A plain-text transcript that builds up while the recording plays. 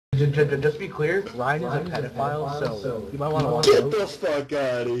Just to be clear, Ryan is a pedophile, so you might want to watch Get out. the fuck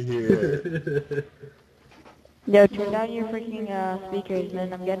out of here. Yo, turn down your freaking speakers,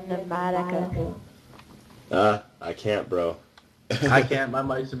 man. I'm getting a mad echo. I can't, bro. I can't. My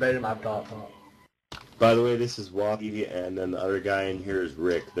mic's embedded in my laptop. By the way, this is Wally, and then the other guy in here is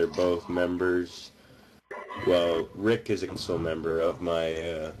Rick. They're both members. Well, Rick is a council member of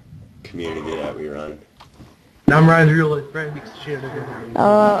my community that we run. Now I'm Ryan's real life friend because shit. Oh,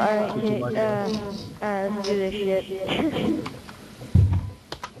 alright, okay, let's do this shit.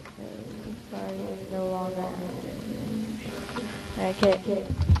 Sorry, it's no longer. Alright, okay.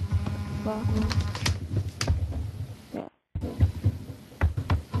 Well. Yeah.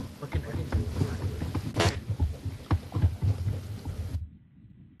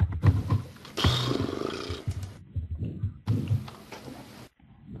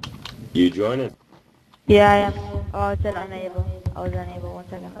 You joining? Yeah, I am. Oh, it said unable. I was unable. 1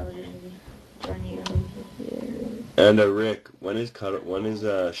 second. I was just join you. And Rick, when is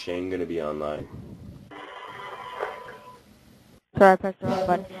Shane gonna be online? Sorry, I pressed the wrong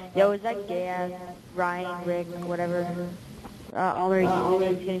button. Yo, is that gay ass Ryan, Rick, whatever? All their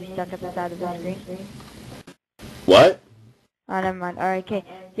usernames gonna be stuck up the side of the screen. What? Oh, never mind. Alright, okay.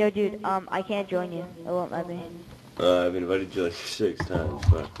 Yo, dude, I can't join you. It won't let me. I've invited you like 6 times,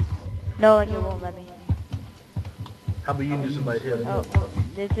 but... No, like, it won't let me. How about you just invite him? Oh,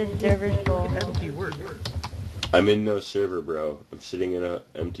 this is server's full. Empty word. I'm in no server, bro. I'm sitting in an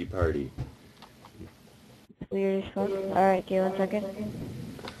empty party. Weird as fuck. Alright, okay, 1 second.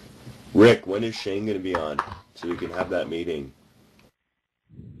 Rick, when is Shane gonna be on? So we can have that meeting.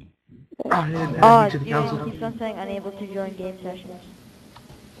 Oh, dude, it keeps on saying unable to join game sessions.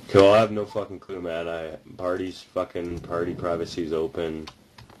 Cool, I have no fucking clue, man. Party privacy's open.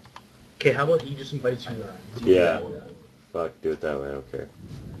 Okay, how about he just invites you? Yeah. Fuck, do it that way, I don't care.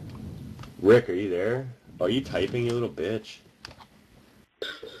 Rick, are you there? Are you typing, you little bitch?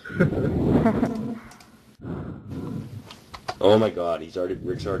 Oh my god,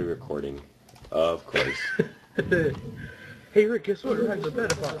 Rick's already recording. Of course. Hey Rick, guess what? Ryan's a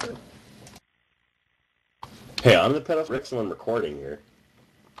pedophile. Hey, I'm the pedophile. Rick's the one recording here.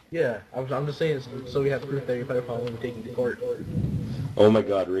 Yeah, I'm just saying so we have proof that you're a pedophile when we take you to court. Oh my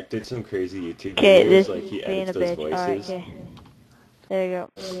god, Rick did some crazy YouTube Okay, videos, this like he is being edits a those bitch. voices. Alright, okay. There you go.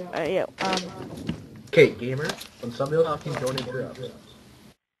 Alright, yo, Okay, gamer, when somebody else talking, don't interrupt.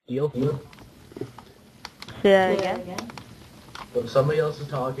 Deal? say that again. When somebody else is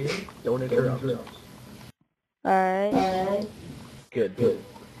talking, don't interrupt. Alright. Good.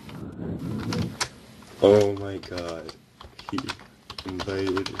 Oh my god, he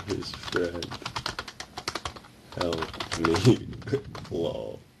invited his friend. Help me.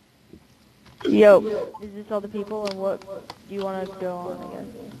 Lol. Yo, is this all the people, and what do you want to go on,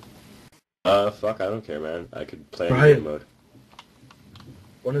 I guess? Fuck, I don't care, man. I could play in Brian. game mode.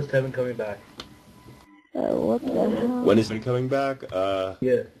 When is Tevin coming back? What the hell? When is he coming back?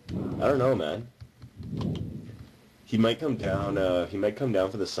 Yeah. I don't know, man. He might come down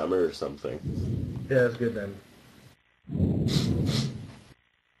for the summer or something. Yeah, that's good then.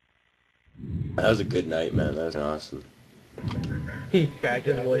 That was a good night, man. That was awesome. He cracked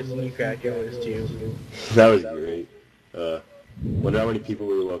his voice and you cracked your voice too. That was great. Wonder how many people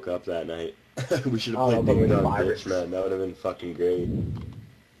we woke up that night. We should have played Ding Dong Ditch, man. That would have been fucking great.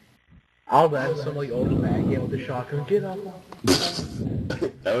 I'll bet some like old man game with the shotgun. Get up.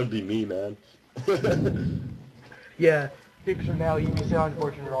 That would be me, man. Yeah, picture now you can sit on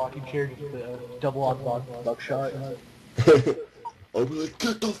Fortune rocking chair just double on buckshot. I'll be like,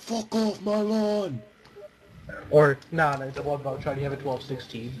 get the fuck off my lawn! Or no, double on buckshot. You have a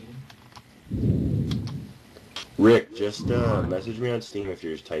 12-16. Rick, just message me on Steam if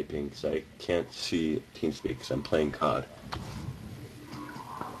you're just typing, because I can't see TeamSpeak because I'm playing COD.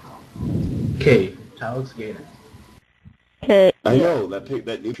 Okay, Tyler Skater. Okay. I know,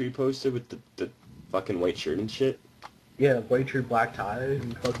 that new tree posted with the fucking white shirt and shit. Yeah, white shirt, black tie,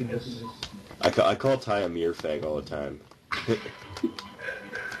 and fucking just... I call Ty a mirror fag all the time.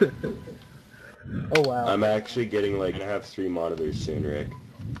 Oh wow. I'm actually getting like, I have 3 monitors soon, Rick.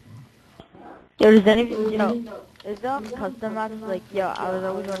 Yo, does any, is there custom maps, like, yo, I was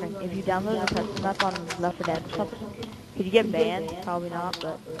always wondering, if you download a custom map on Left 4 Dead or something, could you get banned? Probably not,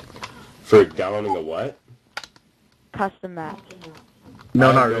 but... For downloading a what? Custom map.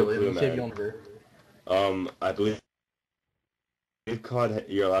 No, not no really. clue, Let's save man. you on her. I believe COD,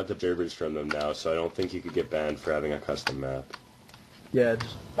 you're allowed to servers from them now, so I don't think you could get banned for having a custom map. Yeah,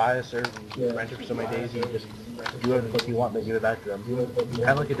 just buy a server, and rent it for so many days, you just do whatever the fuck you want, then give it back to them. Kind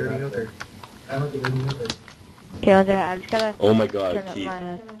of like a dirty hooker. Okay, I just gotta Oh my god, turn up Keith.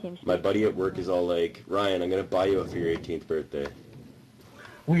 my team My speak. buddy at work is all like, Ryan, I'm gonna buy you for your 18th birthday.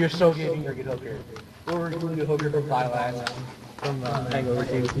 We are so getting your good hooker. We're recruiting a hooker from Thailand, from Hangover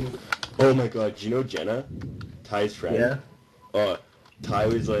 2. Oh my god, do you know Jenna? Ty's friend? Yeah. Ty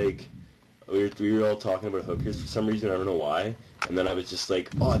was like, we were all talking about hookers for some reason, I don't know why. And then I was just like,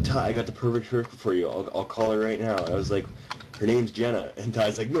 oh, Ty, I got the perfect hooker for you. I'll call her right now. I was like, her name's Jenna. And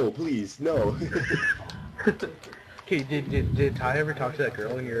Ty's like, no, please, no. Okay, did Ty ever talk to that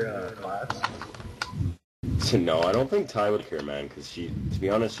girl in your class? So no, I don't think Ty would care, man, because to be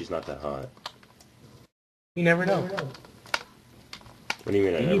honest, she's not that hot. You never know. What do you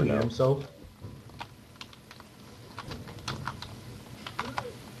mean I He never knew know? himself.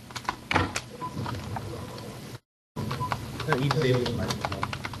 He's able to find himself.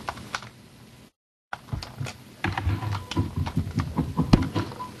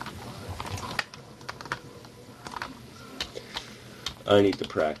 I need to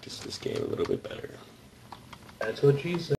practice this game a little bit better. That's what she said.